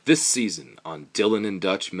This season on Dylan and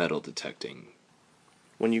Dutch Metal Detecting.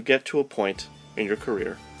 When you get to a point in your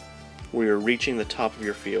career where you're reaching the top of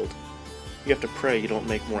your field, you have to pray you don't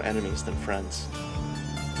make more enemies than friends.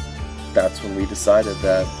 That's when we decided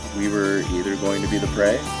that we were either going to be the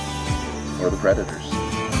prey or the predators.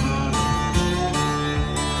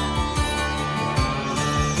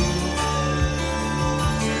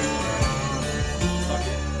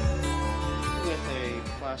 With a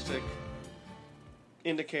plastic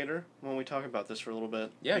indicator when we talk about this for a little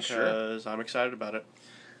bit. Yeah, sure. Because I'm excited about it.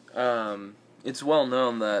 It's well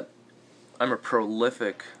known that I'm a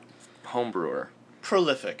prolific homebrewer.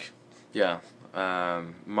 Prolific. Yeah.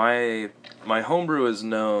 My homebrew is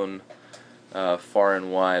known far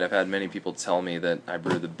and wide. I've had many people tell me that I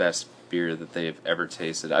brew the best beer that they've ever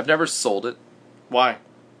tasted. I've never sold it. Why?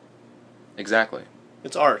 Exactly.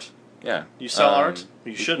 It's art. Yeah. You sell art.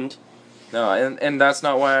 You shouldn't. No, and that's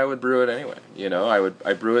not why I would brew it anyway. You know,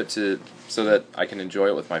 I brew it so that I can enjoy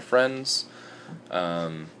it with my friends,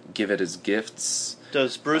 give it as gifts.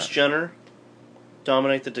 Does Bruce Jenner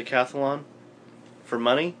dominate the decathlon for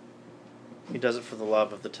money? He does it for the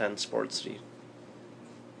love of the 10 sports. Is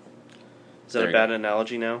that a bad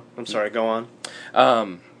analogy now? I'm sorry, go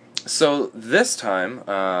on. So this time,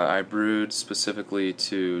 I brewed specifically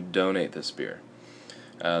to donate this beer.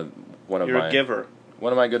 You're a giver.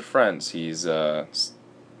 One of my good friends, he's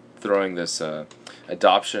throwing this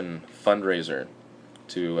adoption fundraiser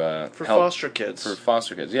to For help foster kids. For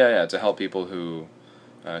foster kids, yeah, to help people who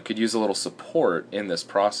could use a little support in this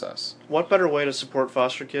process. What better way to support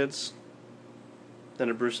foster kids than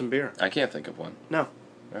to brew some beer? I can't think of one. No.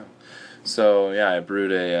 So yeah, I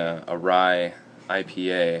brewed a rye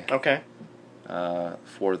IPA. Okay.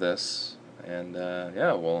 For this, and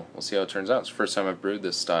yeah, we'll see how it turns out. It's the first time I've brewed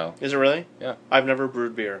this style. Is it really? Yeah. I've never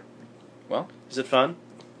brewed beer. Well, is it fun?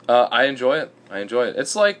 I enjoy it.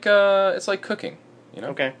 It's like cooking. You know.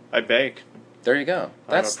 Okay. I bake. There you go.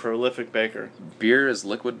 I'm a prolific baker. Beer is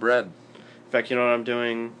liquid bread. In fact, you know what I'm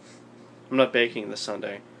doing? I'm not baking this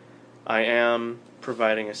Sunday. I am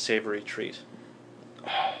providing a savory treat.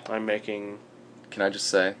 I'm making... Can I just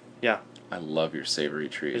say? Yeah. I love your savory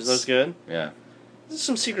treats. Is those good? Yeah. This is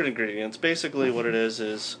some secret ingredients. Basically what it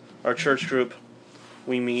is our church group,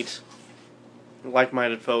 we meet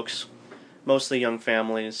like-minded folks, mostly young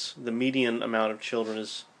families. The median amount of children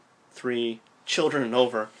is 3 children and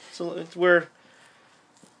over. So we're,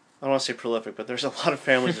 I don't want to say prolific, but there's a lot of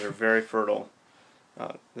families that are very fertile.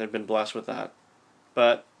 They've been blessed with that.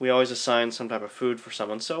 But we always assign some type of food for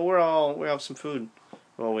someone, so we have some food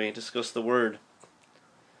while we discuss the word.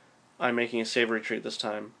 I'm making a savory treat this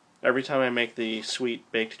time. Every time I make the sweet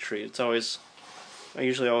baked treat, I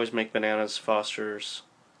usually always make banana Foster's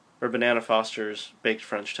baked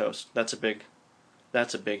French toast. That's a big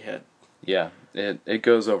hit. Yeah, it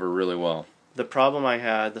goes over really well. The problem I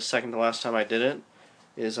had the second to last time I did it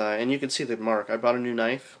is, and you can see the mark, I bought a new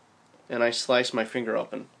knife, and I sliced my finger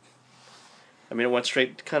open. I mean, it went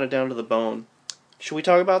straight kind of down to the bone. Should we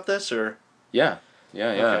talk about this, or? Yeah.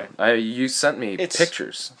 Okay. You sent me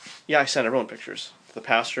pictures. Yeah, I sent everyone pictures. The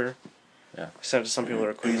pastor. Yeah. I sent it to some people that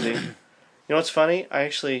are queasy. You know what's funny? I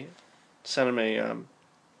actually sent him a,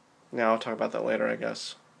 now I'll talk about that later, I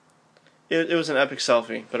guess. It was an epic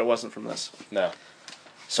selfie, but it wasn't from this. No.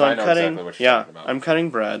 So I'm cutting, exactly what you're talking about. I'm cutting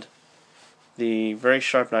bread. The very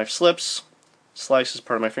sharp knife slips, slices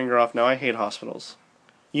part of my finger off. Now, I hate hospitals.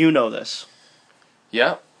 You know this.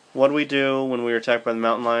 Yeah. What do we do when we were attacked by the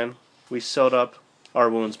mountain lion? We sewed up our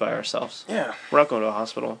wounds by ourselves. Yeah. We're not going to a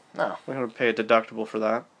hospital. No. We're going to pay a deductible for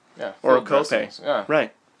that. Yeah. Or a copay. Yeah.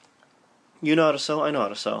 Right. You know how to sew, I know how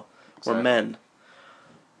to sew. Exactly. We're men.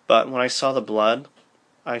 But when I saw the blood,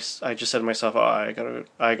 I just said to myself, I gotta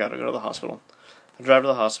go to the hospital. I drive to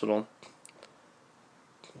the hospital.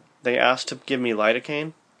 They asked to give me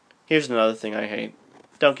lidocaine. Here's another thing I hate.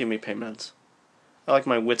 Don't give me pain meds. I like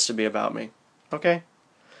my wits to be about me. Okay?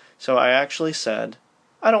 So I actually said,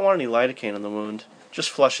 I don't want any lidocaine in the wound. Just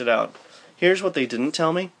flush it out. Here's what they didn't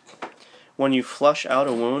tell me. When you flush out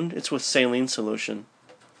a wound, it's with saline solution.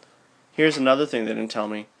 Here's another thing they didn't tell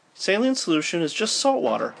me. Saline solution is just salt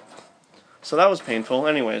water. So that was painful.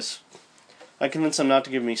 Anyways, I convinced them not to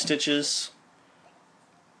give me stitches.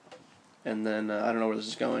 And then, I don't know where this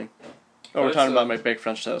is going. Oh, we're talking about my baked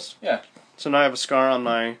French toast. Yeah. So now I have a scar on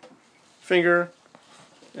my finger,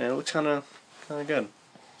 and it looks kind of good.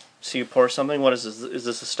 So you pour something. What is this? Is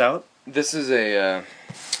this a stout? This is a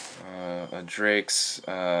Drake's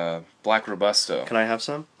Black Robusto. Can I have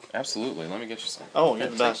some? Absolutely. Let me get you some. Oh, you're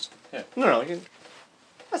the best. Yeah. No,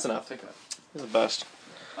 that's enough. Take that. You're the best.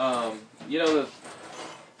 You know,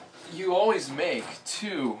 you always make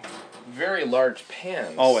 2 very large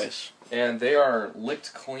pans. Always. And they are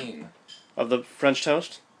licked clean. Of the French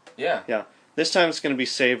toast? Yeah. Yeah. This time it's going to be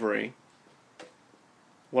savory.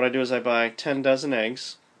 What I do is I buy 10 dozen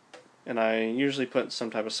eggs, and I usually put some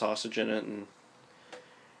type of sausage in it, and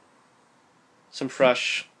some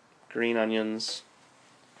fresh green onions.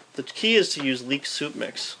 The key is to use leek soup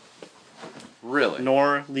mix. Really?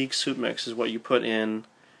 Knorr leek soup mix is what you put in,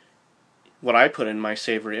 what I put in my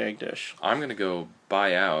savory egg dish. I'm going to go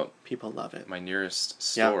buy out People love it. my nearest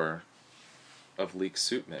store of leek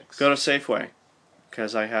soup mix. Go to Safeway,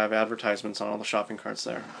 because I have advertisements on all the shopping carts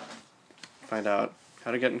there. Find out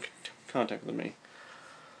how to get in contact with me.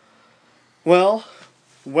 Well,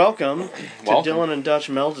 welcome to Dylan and Dutch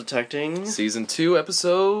Metal Detecting. Season 2,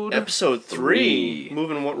 Episode 3. 3.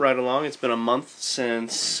 Moving right along. It's been a month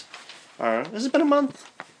since... has it been a month?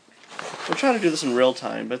 We're trying to do this in real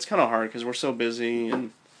time, but it's kind of hard because we're so busy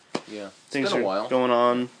and Yeah, it's things been a are while. going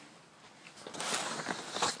on.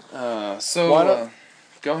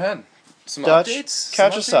 Go ahead. Some Dutch, updates?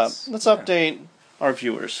 catch Some us up. updates? Let's update our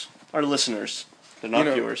viewers, our listeners. They're not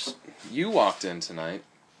viewers. You walked in tonight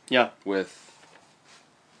Yeah. with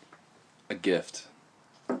a gift.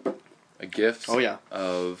 A gift Oh, yeah.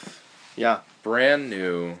 of Yeah. brand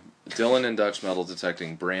new Dylan and Dutch Metal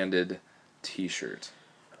Detecting branded t-shirt.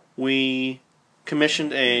 We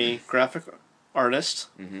commissioned a graphic artist.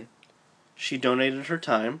 Mm-hmm. She donated her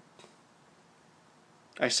time.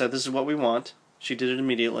 I said, this is what we want. She did it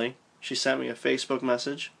immediately. She sent me a Facebook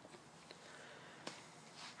message.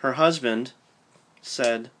 Her husband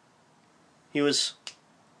said he was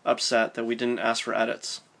upset that we didn't ask for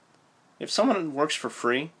edits. If someone works for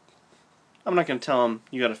free, I'm not going to tell him,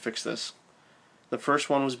 you got to fix this. The first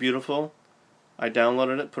one was beautiful. I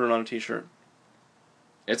downloaded it, put it on a t-shirt.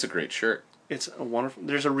 It's a great shirt. It's a wonderful...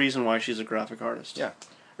 There's a reason why she's a graphic artist. Yeah.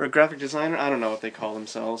 Or a graphic designer. I don't know what they call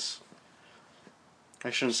themselves. I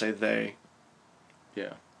shouldn't say they.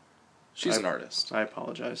 Yeah. She's an artist. I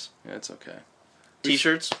apologize. Yeah, it's okay.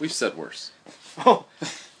 T-shirts? We've said worse. Oh.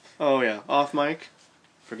 Oh, yeah. Off mic?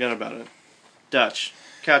 Forget about it. Dutch,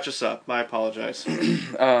 catch us up. I apologize.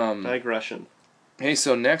 Digression. Hey,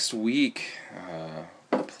 so next week,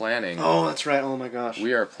 planning. Oh, that's right. Oh, my gosh.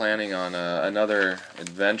 We are planning on another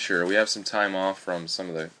adventure. We have some time off from some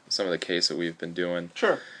of the case that we've been doing,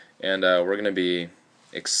 Sure. and we're going to be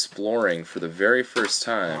exploring for the very first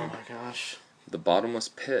Oh, time my gosh. the bottomless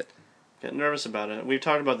pit. Get nervous about it. We've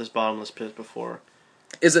talked about this bottomless pit before.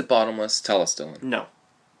 Is it bottomless? Tell us, Dylan. No.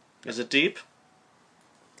 Is it deep?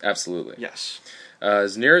 Absolutely. Yes.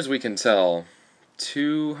 As near as we can tell,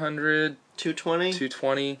 200, 220?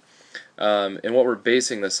 220. And what we're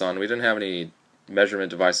basing this on, we didn't have any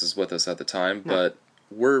measurement devices with us at the time, but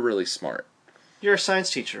we're really smart. You're a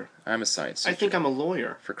science teacher. I'm a science teacher. I think I'm a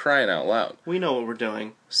lawyer. For crying out loud. We know what we're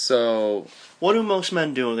doing. So... What do most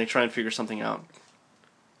men do when they try and figure something out?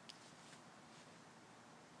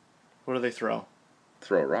 What do they throw?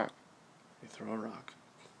 Throw a rock. They throw a rock.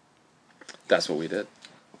 That's what we did.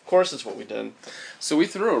 Of course it's what we did. So we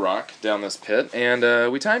threw a rock down this pit,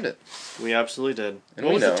 and we timed it. We absolutely did. And what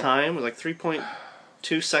we was know. the time? It was like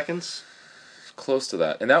 3.2 seconds? Close to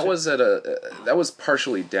that. And that was that was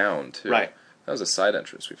partially down, too. Right. That was a side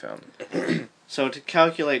entrance we found. So to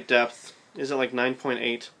calculate depth, is it like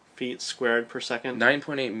 9.8 feet squared per second?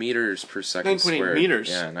 9.8 meters per second 9.8 squared. meters?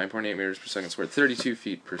 Yeah, 9.8 meters per second squared. 32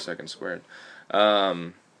 feet per second squared.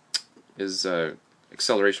 Is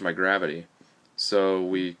acceleration by gravity. So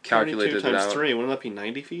we calculated 32 it times out. 3, wouldn't that be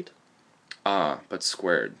 90 feet? But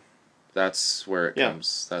squared. That's where it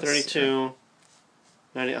comes. That's 32,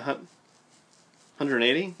 90,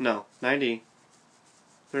 180? No, 90.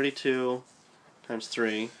 32 times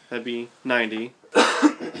 3, that'd be 90.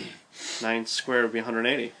 9 squared would be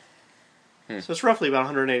 180. So it's roughly about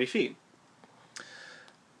 180 feet.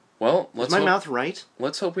 Well, Is my mouth right?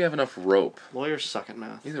 Let's hope we have enough rope. Lawyers suck at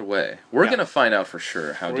math. Either way, we're gonna find out for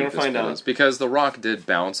sure how We're deep gonna this find pit out. is, because the rock did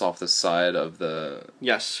bounce off the side of the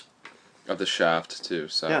Yes. shaft too.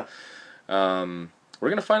 So, Yeah. we're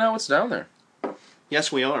gonna find out what's down there.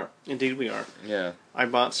 Yes, we are. Indeed, we are. Yeah. I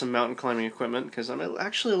bought some mountain climbing equipment because I'm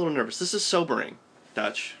actually a little nervous. This is sobering,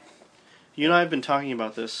 Dutch. You and I have been talking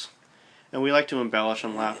about this, and we like to embellish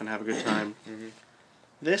and laugh and have a good time. Mm-hmm.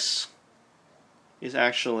 This is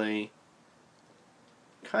actually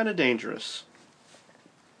kind of dangerous.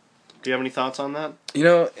 Do you have any thoughts on that? You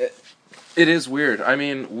know, it is weird. I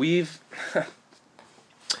mean, we've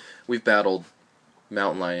battled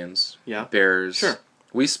mountain lions, bears. Sure.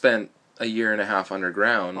 We spent a year and a half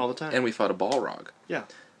underground All the time. and we fought a Balrog. Yeah.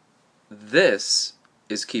 This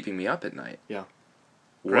is keeping me up at night. Yeah.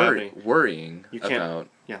 Gravity. Worrying You can't- about.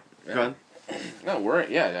 Yeah. Go No,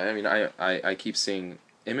 yeah. I mean, I keep seeing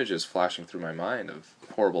images flashing through my mind of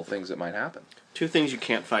horrible things that might happen. 2 things you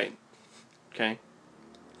can't fight. Okay?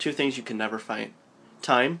 2 things you can never fight.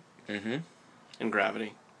 Time and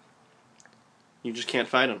gravity. You just can't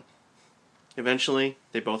fight them. Eventually,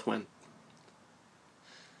 they both win.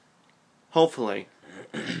 Hopefully,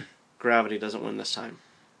 gravity doesn't win this time.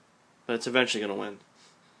 But it's eventually going to win.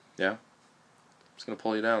 Yeah. It's going to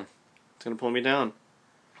pull you down. It's going to pull me down.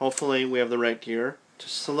 Hopefully, we have the right gear to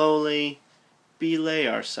slowly belay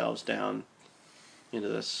ourselves down into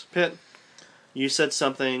this pit. You said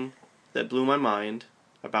something that blew my mind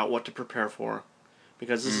about what to prepare for.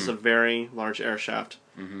 Because this is a very large air shaft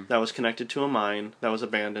that was connected to a mine that was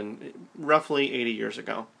abandoned roughly 80 years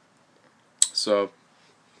ago. So,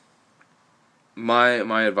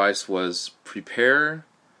 my advice was prepare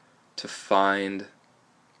to find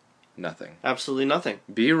nothing. Absolutely nothing.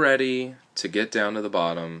 Be ready to get down to the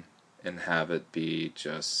bottom and have it be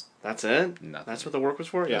just That's it? nothing. That's what the work was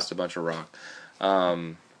for? Yeah. Just a bunch of rock.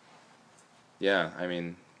 Yeah, I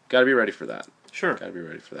mean, gotta be ready for that. Sure. Gotta be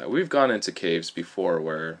ready for that. We've gone into caves before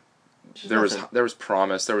where there was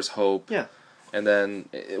promise, there was hope. Yeah. And then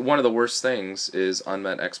one of the worst things is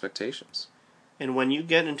unmet expectations. And when you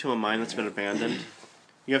get into a mine that's been abandoned,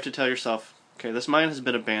 you have to tell yourself, okay, this mine has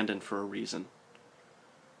been abandoned for a reason.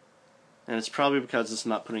 And it's probably because it's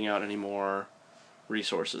not putting out any more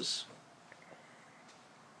resources.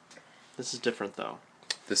 This is different, though.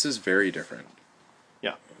 This is very different.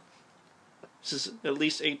 Yeah. This is at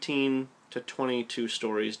least 18 to 22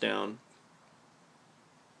 stories down.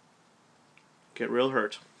 Get real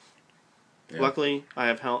hurt. Yeah. Luckily, I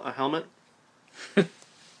have a helmet.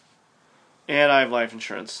 And I have life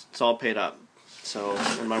insurance. It's all paid up. So,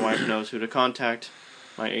 and my wife knows who to contact,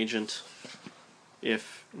 my agent,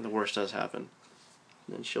 if the worst does happen.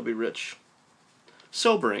 And she'll be rich.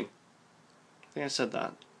 Sobering. I think I said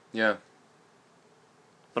that. Yeah.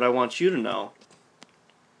 But I want you to know,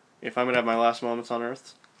 if I'm going to have my last moments on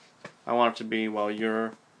Earth, I want it to be while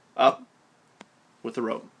you're up with the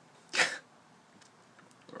rope.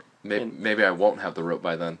 Maybe I won't have the rope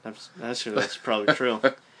by then. That's probably true.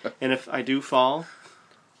 And if I do fall,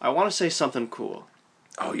 I want to say something cool.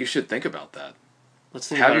 Oh, you should think about that. Let's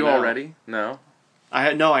think Have about you it now. already? No?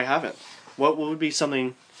 No, I haven't. What would be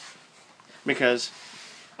something... Because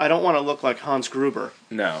I don't want to look like Hans Gruber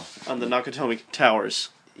No. on the Nakatomi Towers.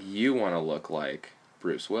 You want to look like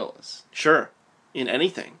Bruce Willis. Sure. In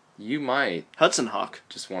anything. You might Hudson Hawk.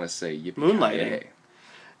 just want to say yippee Moonlighting.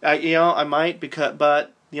 I might,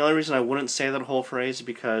 but the only reason I wouldn't say that whole phrase is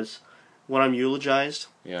because when I'm eulogized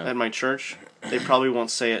at my church, they probably won't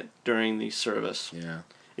say it during the service. Yeah.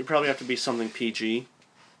 It'd probably have to be something PG.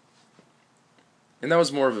 And that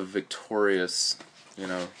was more of a victorious,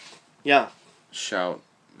 Yeah, shout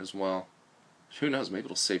as well. Who knows? Maybe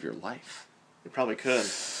it'll save your life. it probably could.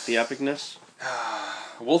 The epicness.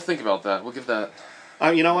 We'll think about that. We'll give that...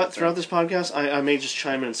 You know what? Throughout this podcast, I may just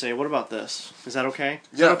chime in and say, what about this? Is that okay?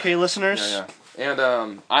 Is Yeah. that okay, listeners? Yeah.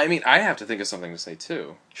 And, I mean, I have to think of something to say,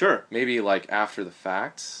 too. Sure. Maybe, like, after the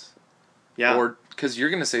fact. Yeah. Or, because you're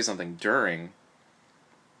going to say something during.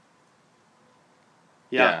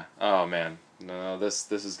 Yeah. Oh, man. No,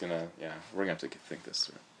 this is going to... Yeah, we're going to have to think this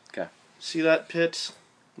through. Okay. See that pit?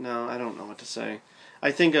 No, I don't know what to say.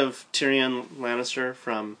 I think of Tyrion Lannister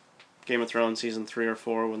from Game of Thrones season 3 or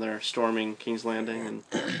 4 when they're storming King's Landing, and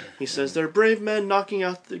he says, "They're brave men knocking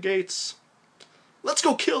out the gates. Let's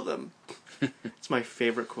go kill them." It's my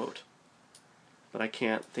favorite quote. But I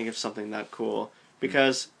can't think of something that cool.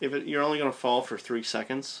 Because if you're only going to fall for 3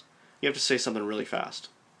 seconds, you have to say something really fast.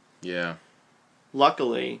 Yeah.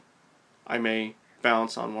 Luckily, I may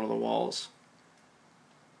bounce on one of the walls.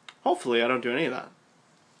 Hopefully, I don't do any of that.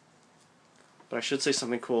 But I should say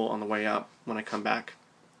something cool on the way up when I come back.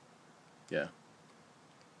 Yeah.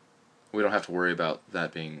 We don't have to worry about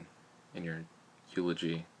that being in your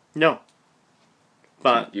eulogy. No.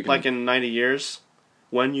 But, You can- like in 90 years,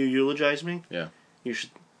 when you eulogize me, Yeah. you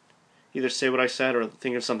should either say what I said or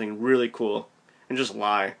think of something really cool and just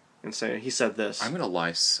lie and say, he said this. I'm going to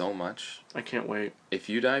lie so much. I can't wait. If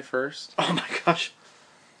you die first... Oh my gosh.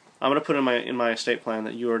 I'm going to put in my estate plan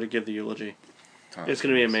that you are to give the eulogy. Oh, It's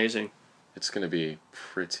going to be amazing. It's going to be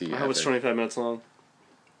pretty I hope it's epic. 25 minutes long.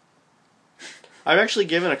 I've actually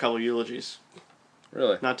given a couple eulogies.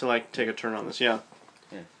 Really? Not to take a turn on this, yeah.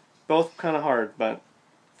 Yeah. Both kind of hard, but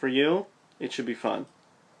for you, it should be fun.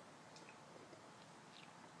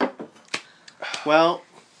 Well,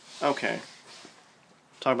 okay.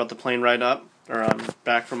 Talk about the plane ride up, or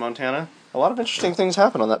back from Montana. A lot of interesting things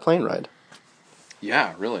happened on that plane ride.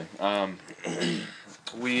 Yeah, really.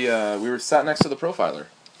 We were sat next to the profiler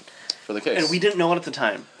for the case. And we didn't know it at the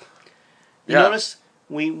time. You Yeah. notice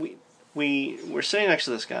we were sitting next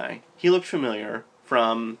to this guy. He looked familiar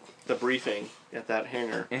from the briefing at that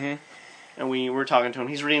hangar. Mm-hmm. And we were talking to him.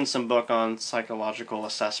 He's reading some book on psychological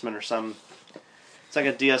assessment or some... It's like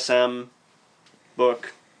a DSM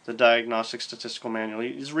book, the Diagnostic Statistical Manual.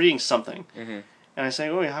 He's reading something. Mm-hmm. And I say,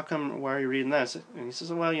 "Oh, how come? Why are you reading that?" And he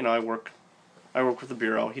says, "Well, I work with the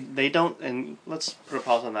bureau." They don't, and let's put a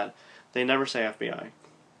pause on that. They never say FBI.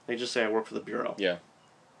 They just say, "I work for the bureau." Yeah.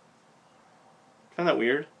 Find that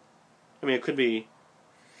weird? I mean, it could be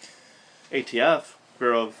ATF,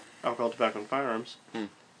 Bureau of Alcohol, Tobacco, and Firearms.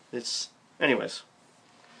 It's anyways.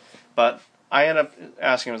 But I end up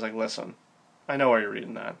asking him. I was like, "Listen, I know why you're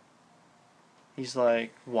reading that." He's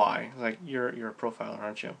like, "Why?" I was like, "You're a profiler,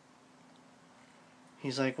 aren't you?"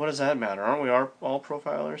 He's like, "What does that matter? Aren't we all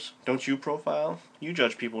profilers? Don't you profile? You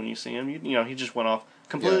judge people when you see them." He just went off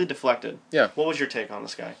completely deflected. Yeah. What was your take on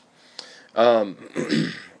this guy?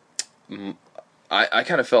 I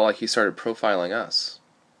kind of felt like he started profiling us.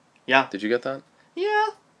 Yeah. Did you get that? Yeah.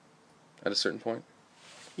 At a certain point?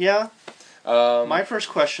 Yeah. My first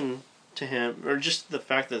question to him, or just the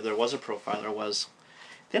fact that there was a profiler, was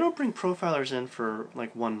they don't bring profilers in for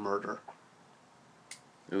like one murder.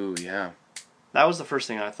 Ooh, yeah. That was the first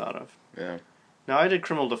thing I thought of. Yeah. Now, I did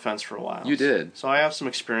criminal defense for a while. You did. So I have some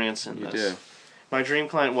experience in You this. did. My dream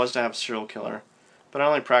client was to have a serial killer, but I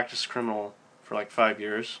only practiced criminal for like 5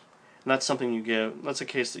 years. And that's something that's a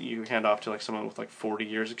case that you hand off to like someone with like 40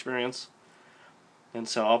 years experience. And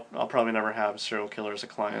so I'll probably never have a serial killer as a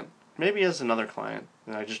client. Maybe as another client,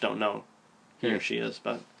 and I just don't know he or she is.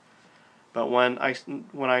 But when I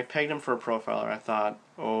pegged him for a profiler, I thought,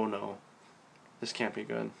 oh no, this can't be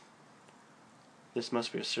good. This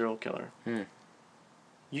must be a serial killer.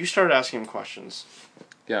 You started asking him questions.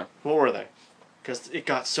 Yeah. What were they? Because it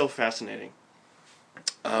got so fascinating.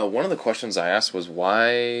 One of the questions I asked was why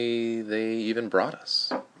they even brought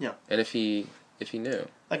us. Yeah. And if he knew.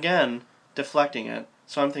 Again, deflecting it.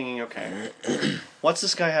 So I'm thinking, okay, what's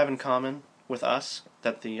this guy have in common with us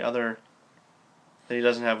that he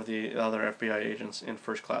doesn't have with the other FBI agents in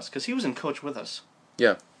first class? Because he was in coach with us.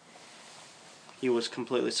 Yeah. He was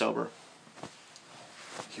completely sober.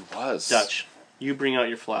 He was. Dutch, you bring out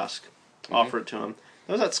your flask. Offer it to him.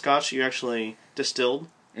 That was that scotch you actually distilled.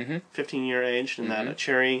 15-year aged in that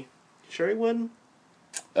cherry wood.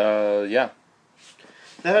 Yeah.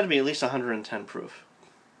 That had to be at least 110 proof.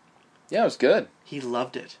 Yeah, it was good. He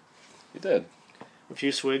loved it. He did. A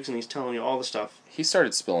few swigs and he's telling you all the stuff. He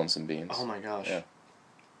started spilling some beans. Oh my gosh. Yeah.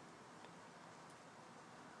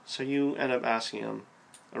 So you end up asking him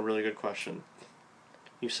a really good question.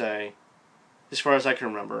 You say, as far as I can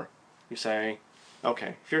remember, you say,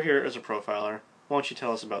 okay, if you're here as a profiler, why don't you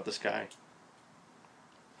tell us about this guy?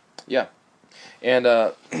 Yeah. And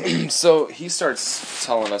so he starts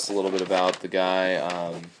telling us a little bit about the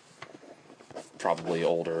guy, probably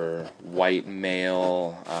older, white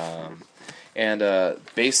male, and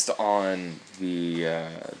based on the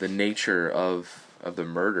nature of the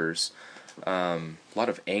murders, a lot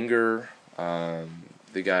of anger.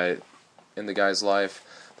 The guy's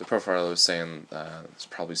life, the profiler was saying it's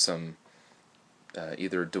probably some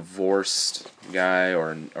either divorced guy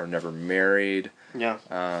or never married. Yeah.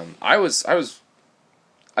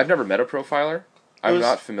 I've never met a profiler. I'm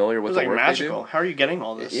not familiar with the work magical. they do. How are you getting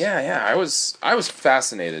all this? Yeah. I was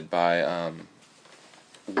fascinated by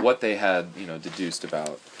what they had deduced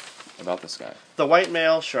about this guy. The white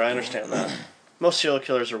male, sure, I understand that. Most serial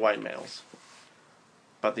killers are white males.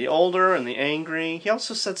 But the older and the angry, he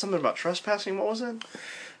also said something about trespassing. What was it?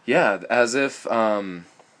 Yeah, as if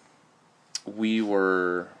we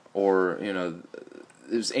were, or it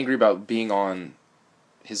was angry about being on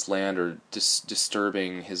his land or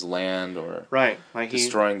disturbing his land or right, like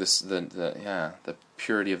destroying the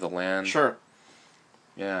purity of the land. Sure.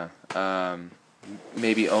 Yeah.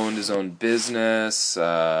 Maybe owned his own business,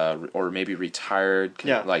 or maybe retired.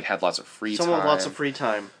 Yeah. Like had lots of free time. Someone with lots of free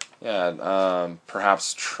time. Yeah.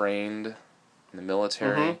 Perhaps trained in the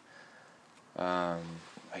military.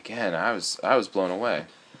 Again, I was blown away.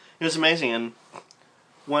 It was amazing, and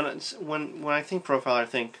when I think profile, I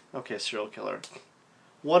think, okay, serial killer.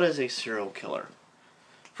 What is a serial killer?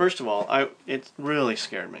 First of all, it really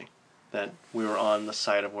scared me that we were on the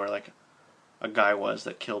side of where like a guy was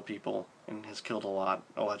that killed people and has killed a lot,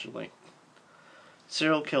 allegedly.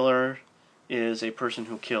 Serial killer is a person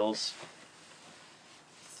who kills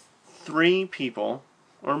 3 people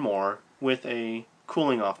or more with a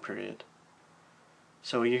cooling off period.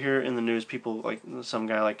 So you hear in the news people like some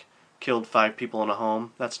guy like killed 5 people in a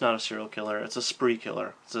home. That's not a serial killer. It's a spree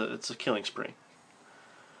killer. It's a killing spree.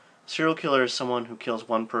 Serial killer is someone who kills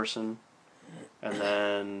one person and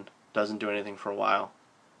then doesn't do anything for a while,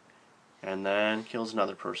 and then kills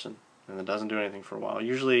another person and then doesn't do anything for a while.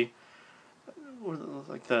 Usually,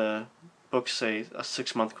 like the books say, a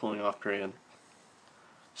 6-month cooling off period.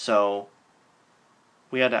 So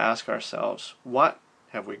we had to ask ourselves, what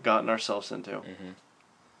have we gotten ourselves into? Mm-hmm.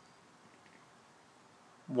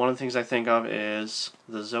 One of the things I think of is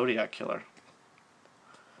the Zodiac Killer.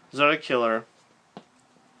 Zodiac Killer,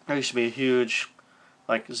 I used to be a huge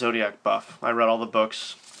Zodiac buff. I read all the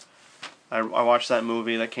books. I watched that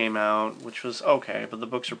movie that came out, which was okay, but the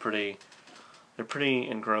books are pretty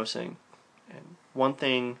engrossing. And one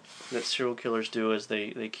thing that serial killers do is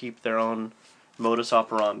they keep their own modus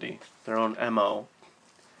operandi, their own MO.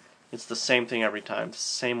 It's the same thing every time. It's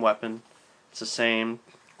the same weapon. It's the same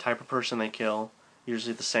type of person they kill,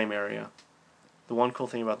 usually the same area. The one cool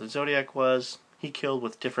thing about the Zodiac was he killed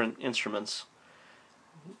with different instruments.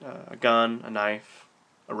 A gun, a knife,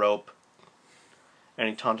 a rope, and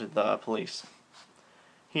he taunted the police.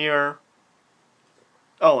 Here,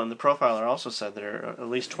 and the profiler also said there are at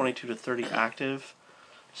least 22 to 30 active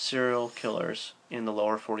serial killers in the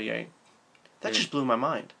lower 48. That just blew my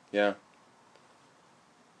mind. Yeah.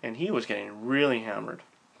 And he was getting really hammered.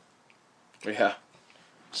 Yeah.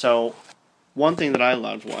 So, one thing that I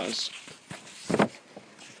loved was,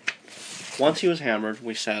 once he was hammered,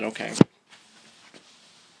 we said, okay,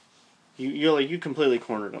 you completely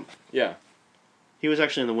cornered him. Yeah. He was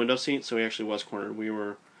actually in the window seat, so he actually was cornered.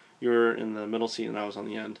 You were in the middle seat, and I was on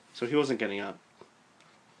the end, so he wasn't getting up.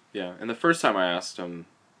 Yeah, and the first time I asked him,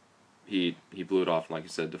 he blew it off, and like you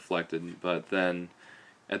said, deflected. But then,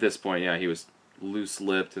 at this point, yeah, he was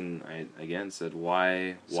loose-lipped, and I again said,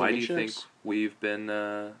 "Why do you think we've been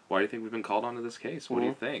called onto this case? What do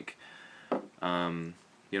you think?"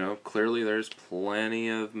 Clearly there's plenty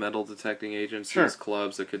of metal detecting agencies,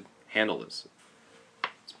 clubs that could handle this.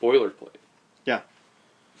 It's boilerplate. Yeah.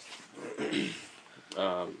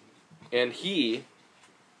 And he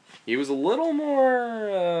was a little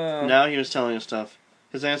more... Now he was telling us stuff.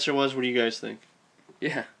 His answer was, what do you guys think?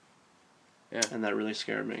 Yeah. Yeah. And that really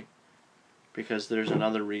scared me. Because there's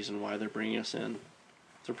another reason why they're bringing us in.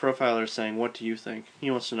 The profiler is saying, what do you think?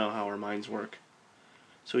 He wants to know how our minds work.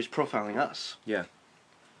 So he's profiling us. Yeah.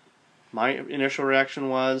 My initial reaction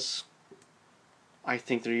was, I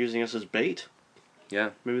think they're using us as bait. Yeah.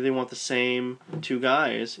 Maybe they want the same two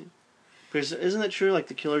guys. Because isn't it true,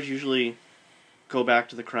 the killers usually go back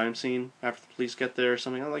to the crime scene after the police get there or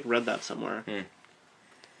something? I read that somewhere.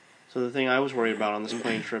 So the thing I was worried about on this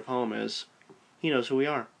plane trip home is, he knows who we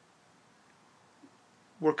are.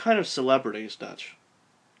 We're kind of celebrities, Dutch.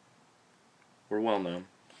 We're well known.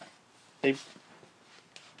 Do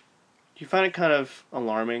you find it kind of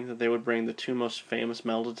alarming that they would bring the two most famous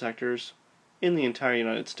metal detectors in the entire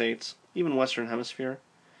United States, even Western Hemisphere,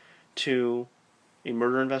 to a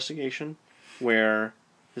murder investigation where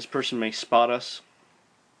this person may spot us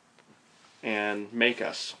and make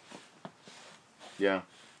us? Yeah.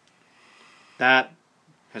 That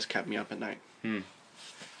has kept me up at night.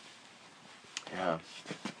 Yeah.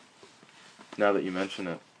 Now that you mention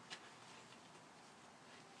it.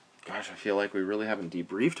 Gosh, I feel like we really haven't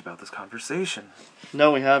debriefed about this conversation.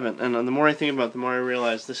 No, we haven't. And the more I think about it, the more I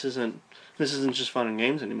realize this isn't just fun and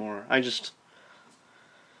games anymore. And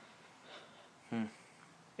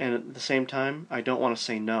at the same time, I don't want to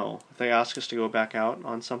say no. If they ask us to go back out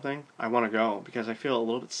on something, I want to go because I feel a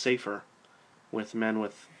little bit safer with men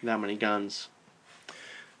with that many guns.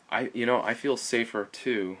 I feel safer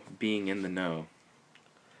too being in the know.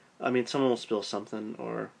 I mean, someone will spill something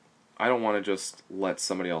or... I don't want to just let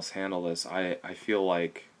somebody else handle this. I feel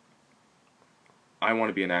like I want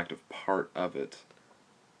to be an active part of it.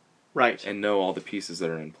 Right. And know all the pieces that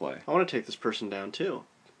are in play. I want to take this person down too.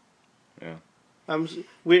 Yeah.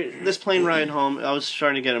 This plane ride home, I was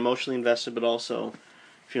starting to get emotionally invested, but also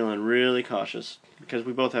feeling really cautious because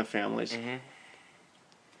we both have families. Mm-hmm.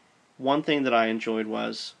 One thing that I enjoyed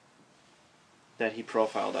was that he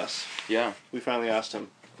profiled us. Yeah. We finally asked him,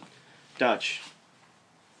 Dutch,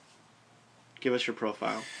 give us your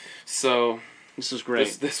profile. So this is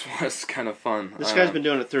great. This was kind of fun. This guy's been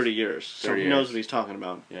doing it 30 years, so he knows what he's talking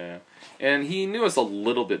about. Yeah, and he knew us a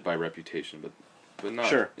little bit by reputation, but not.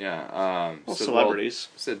 Sure. Yeah. Celebrities.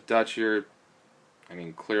 Said Dutch,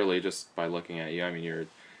 clearly just by looking at you, you're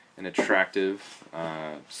an attractive,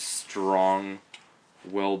 strong,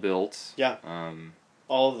 well built. Yeah.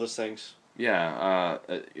 All of those things. Yeah.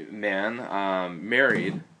 Man,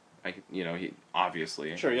 married. He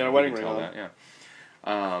obviously. Sure, you got a wedding ring on.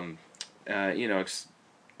 That, yeah.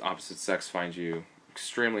 Opposite sex finds you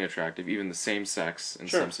extremely attractive, even the same sex in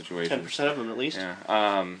some situations. 10% of them at least.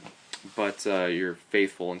 Yeah. But you're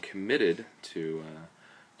faithful and committed to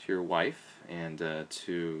your wife and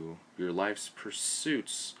to your life's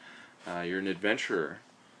pursuits. You're an adventurer.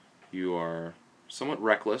 You are somewhat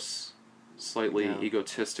reckless, slightly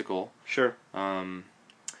egotistical. Sure. And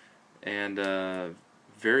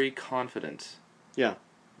very confident. Yeah.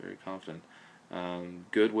 Very confident.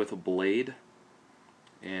 Good with a blade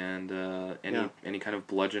and any kind of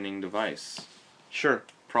bludgeoning device. Sure.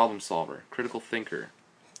 Problem solver, critical thinker.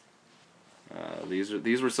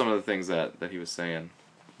 These were some of the things that he was saying.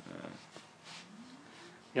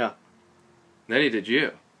 Yeah. Then he did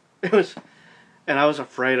you. It was, and I was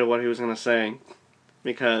afraid of what he was going to say,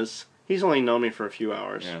 because he's only known me for a few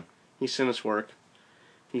hours. Yeah. He's seen us work.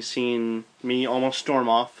 He's seen me almost storm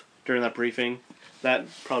off during that briefing. That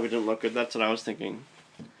probably didn't look good. That's what I was thinking.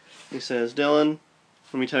 He says, "Dylan,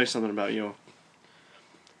 let me tell you something about you.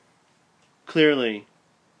 Clearly,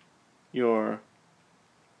 you're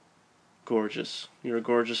gorgeous. You're a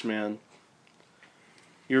gorgeous man.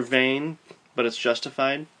 You're vain, but it's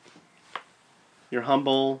justified. You're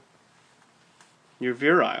humble. You're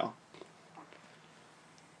virile.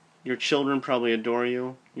 Your children probably adore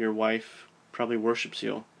you. Your wife probably worships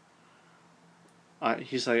you.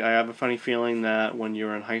 He's like, I have a funny feeling that when you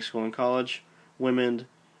were in high school and college, women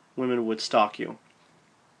would stalk you.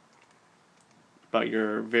 But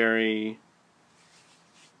you're very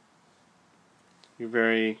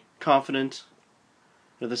confident.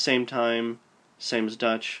 At the same time, same as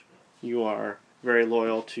Dutch, you are very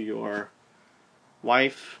loyal to your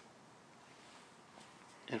wife.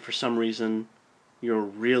 And for some reason, you're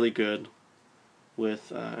really good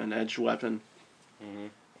with an edged weapon. Mm-hmm.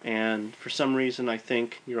 And for some reason, I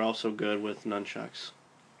think you're also good with nunchucks.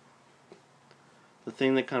 The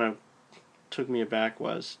thing that kind of took me aback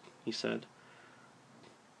was, he said,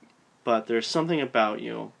 but there's something about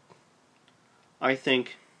you. I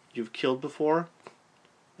think you've killed before,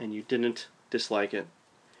 and you didn't dislike it.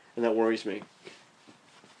 And that worries me.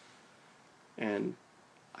 And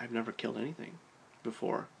I've never killed anything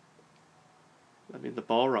before. I mean, the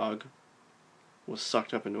Balrog was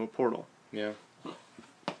sucked up into a portal. Yeah.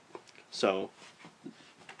 So,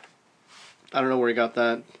 I don't know where he got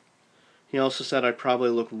that. He also said I probably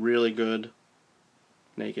look really good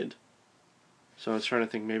naked. So I was trying to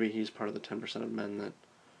think maybe he's part of the 10% of men that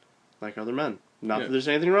like other men. Not that there's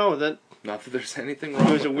anything wrong with it. Not that there's anything wrong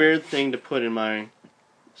It was with a weird thing to put in my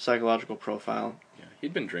psychological profile. Yeah,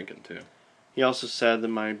 he'd been drinking too. He also said that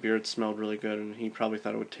my beard smelled really good, and he probably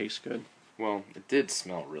thought it would taste good. Well, it did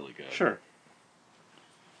smell really good. Sure.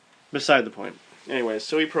 Beside the point. Anyways,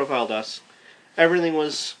 so he profiled us. Everything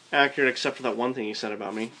was accurate except for that one thing he said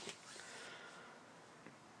about me.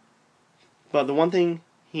 But the one thing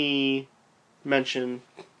he mentioned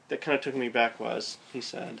that kind of took me back was, he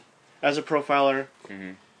said, as a profiler,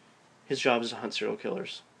 his job is to hunt serial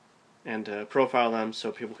killers and to profile them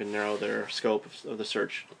so people can narrow their scope of the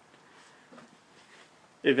search.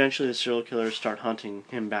 Eventually the serial killers start hunting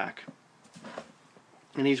him back.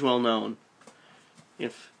 And he's well known.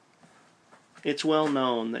 If it's well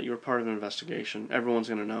known that you're part of an investigation, everyone's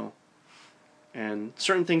going to know. And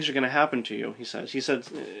certain things are going to happen to you, he says. He said,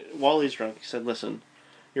 while he's drunk, he said, listen,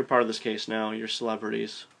 you're part of this case now, you're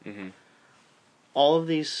celebrities. Mm-hmm. All of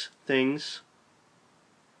these things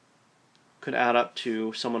could add up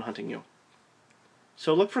to someone hunting you.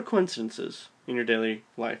 So look for coincidences in your daily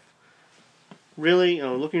life. Really,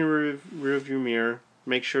 look in your rearview mirror,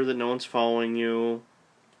 make sure that no one's following you.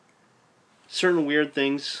 Certain weird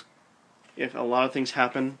things, if a lot of things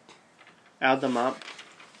happen, add them up.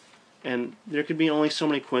 And there could be only so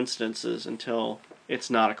many coincidences until it's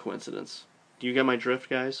not a coincidence. Do you get my drift,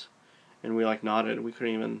 guys? And we nodded. We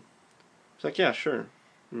couldn't even... It's like, yeah, sure.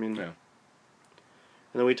 I mean... Yeah.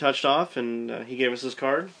 And then we touched off, and he gave us his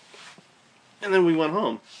card. And then we went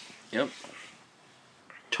home. Yep.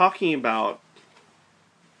 Talking about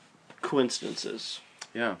coincidences.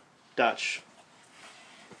 Yeah. Dutch.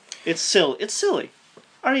 It's silly. It's silly.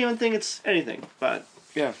 I don't even think it's anything, but...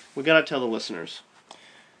 Yeah. We gotta tell the listeners.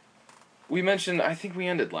 We mentioned, I think we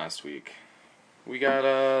ended last week. We got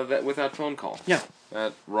that with that phone call. Yeah.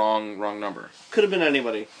 That wrong number. Could have been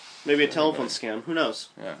anybody. Maybe a telephone scam. Who knows?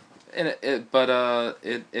 Yeah. And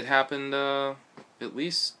it happened at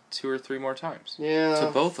least 2 or 3 more times. Yeah.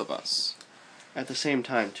 To both of us. At the same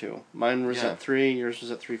time, too. Mine was at 3, yours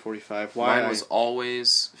was at 3:45. Why? Mine was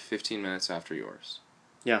always 15 minutes after yours.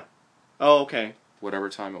 Yeah. Oh, okay. Whatever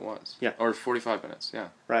time it was. Yeah. Or 45 minutes, yeah.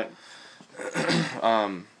 Right.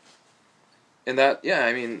 And that, yeah,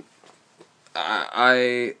 I mean,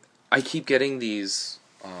 I keep getting these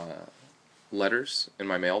letters in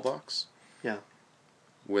my mailbox. Yeah.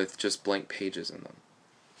 With just blank pages in them.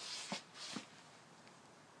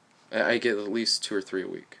 I get at least 2 or 3 a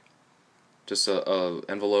week. Just a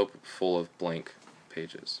envelope full of blank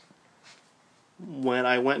pages. When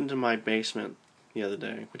I went into my basement the other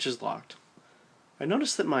day, which is locked, I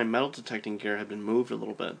noticed that my metal detecting gear had been moved a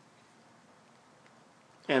little bit.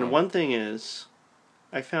 And one thing is,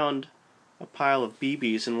 I found a pile of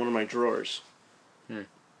BBs in one of my drawers.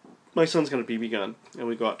 My son's got a BB gun, and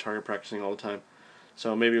we go out target practicing all the time.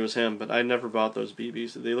 So maybe it was him, but I never bought those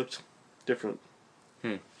BBs. They looked different.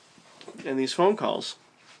 And these phone calls,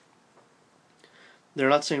 they're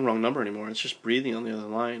not saying wrong number anymore. It's just breathing on the other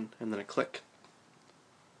line, and then a click.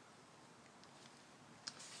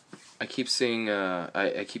 I keep seeing,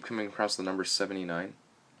 I keep coming across the number 79.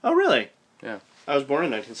 Oh, really? Yeah. I was born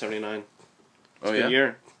in 1979. It's a yeah? good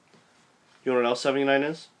year. You know what else 79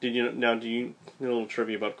 is? Do you know a little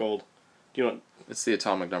trivia about gold? Do you know what? It's the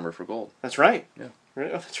atomic number for gold. That's right. Yeah. Right?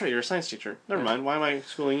 Oh, that's right. You're a science teacher. Never mind. Why am I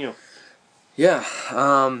schooling you? Yeah.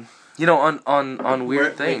 On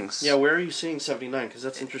weird things. Yeah, where are you seeing 79? Because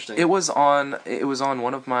that's interesting. It was on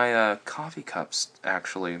one of my coffee cups,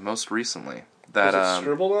 actually, most recently. That Was it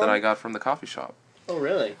scribbled on? that I got from the coffee shop. Oh,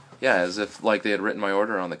 really? Yeah, as if like they had written my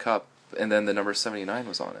order on the cup, and then the number 79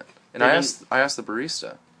 was on it. And They I didn't- asked the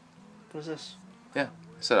barista. What is this? Yeah,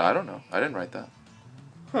 I said I don't know. I didn't write that.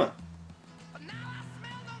 Huh.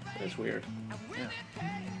 That's weird. Yeah.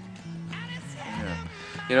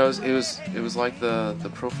 You know, it was like the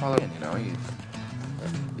profiler. You know, you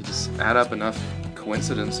just add up enough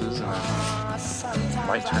coincidences, and it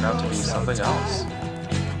might turn out to be something else.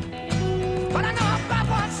 But I know about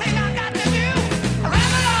one thing I got to do. I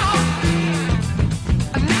ran along.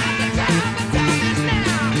 And now the time is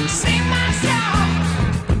now. Sing my song.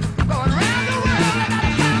 I'm going round the world. I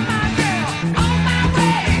gotta find my girl on my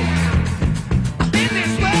way. I've been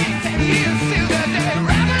this way 10 years till the day.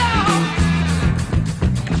 Ran along.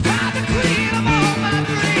 Find the queen of all my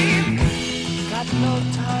dreams. Got no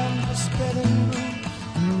time for spreading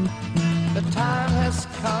room. The time has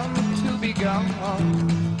come to be gone.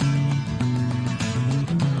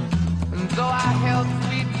 Though our health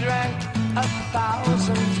we drank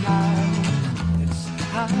 1,000 times, it's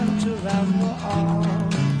time to ramble on.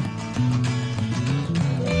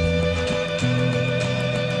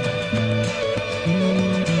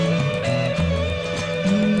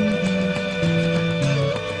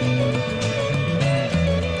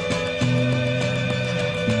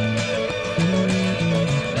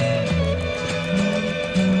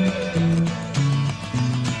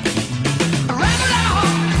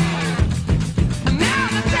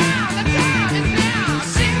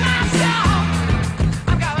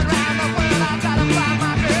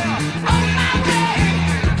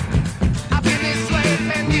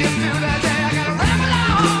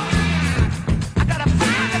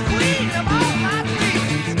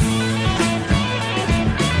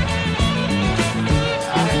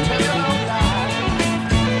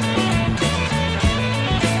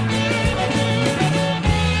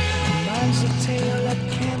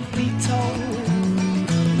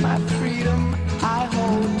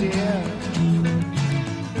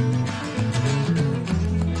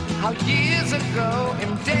 Years ago,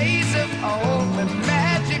 in days of old, when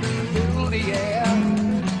magic filled the air,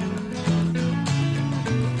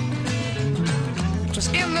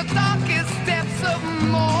 just in the darkest depths of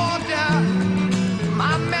Mordor,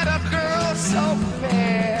 I met a girl so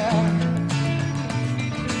fair,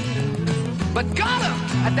 but got her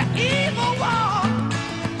at the evil